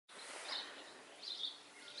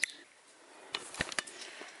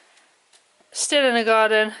Still in a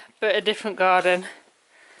garden, but a different garden.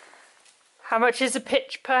 How much is a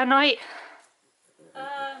pitch per night?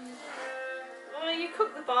 Well, you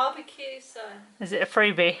cook the barbecue, so... Is it a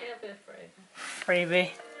freebie? It'll be a freebie.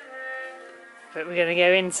 Freebie. But we're going to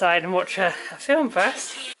go inside and watch a film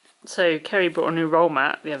first. So Kerry brought a new roll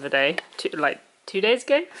mat the other day, 2 days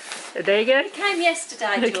ago? A day ago? It came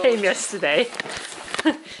yesterday, George. It came yesterday.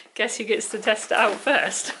 Guess who gets to test it out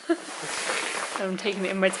first? I'm taking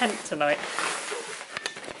it in my tent tonight.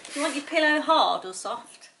 You want your pillow hard or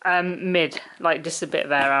soft? Mid, like just a bit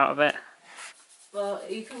of air out of it. Well,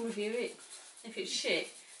 you can review it. If it's shit,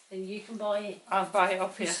 then you can buy it. I'll buy it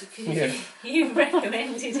off you. Yeah. You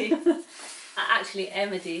recommended it. Actually,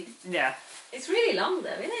 Emma did. Yeah. It's really long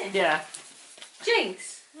though, isn't it? Yeah.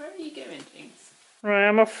 Jinx! Where are you going, Jinx? Right,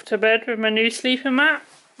 I'm off to bed with my new sleeping mat.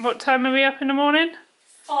 What time are we up in the morning?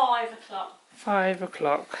 5 o'clock. 5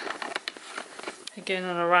 o'clock. Again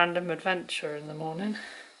on a random adventure in the morning.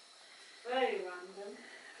 Very random.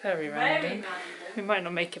 Very random. We might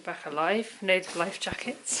not make it back alive. Need life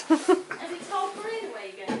jackets. Have you told Marina where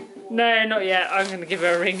you're going in the morning? No, not yet. I'm going to give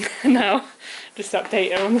her a ring now. Just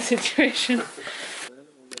update her on the situation.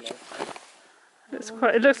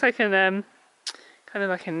 It looks like an kind of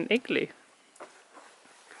like an igloo.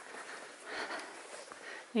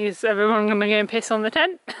 Is everyone going to go and piss on the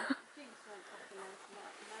tent?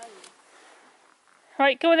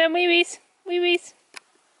 Right, go on then, wee wees. Wee wees.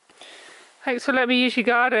 Thanks for letting me use your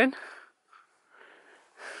garden.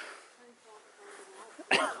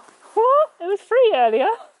 What? It was free earlier.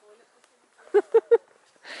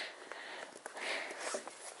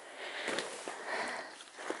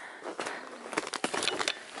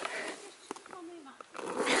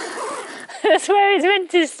 That's where it's meant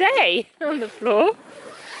to stay, on the floor.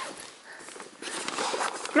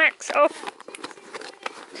 Max, off.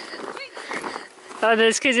 Oh,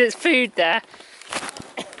 that's because it's food there.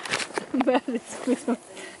 You can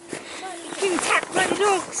tap bloody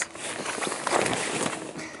dogs.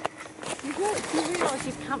 You realise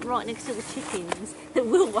you've camped right next to the chickens that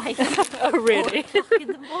will wake up. Oh, really? 4 o'clock in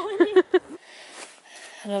the morning.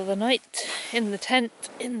 Another night in the tent,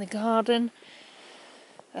 in the garden.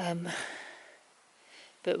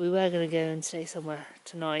 But we were going to go and stay somewhere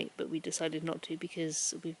tonight, but we decided not to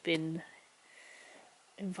because we've been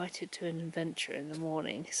invited to an adventure in the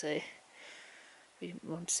morning, so we didn't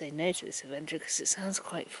want to say no to this adventure because it sounds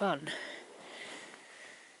quite fun.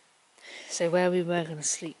 So where we were going to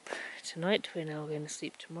sleep tonight, we're now going to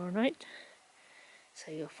sleep tomorrow night.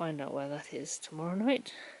 So you'll find out where that is tomorrow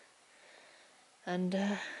night.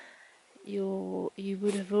 And you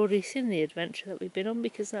would have already seen the adventure that we've been on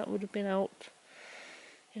because that would have been out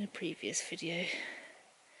in a previous video.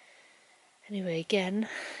 Anyway, again,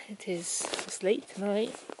 it's late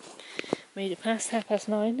tonight. Made it past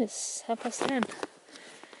 9:30, it's 10:30.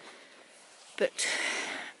 But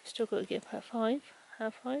still got to get up at 5,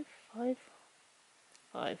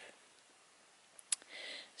 5.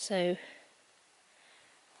 So,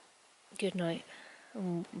 good night.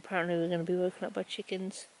 Apparently we're going to be woken up by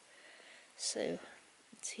chickens. So,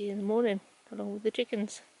 see you in the morning, along with the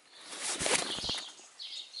chickens.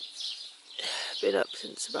 Been up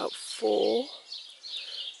since about 4.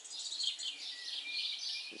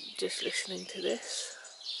 Just listening to this.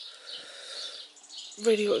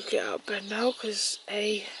 Really want to get out of bed now because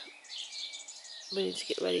A, we need to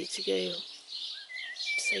get ready to go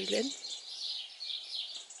sailing,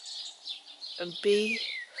 and B,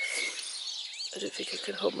 I don't think I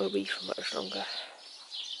can hold my wee for much longer.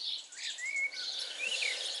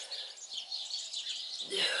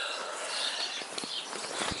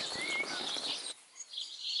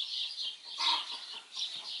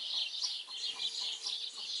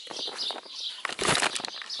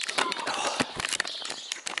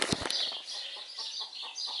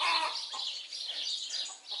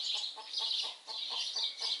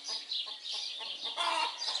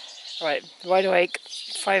 Right, wide awake,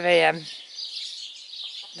 5 AM.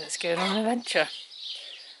 Let's go on an adventure.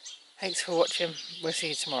 Thanks for watching, we'll see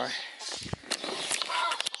you tomorrow.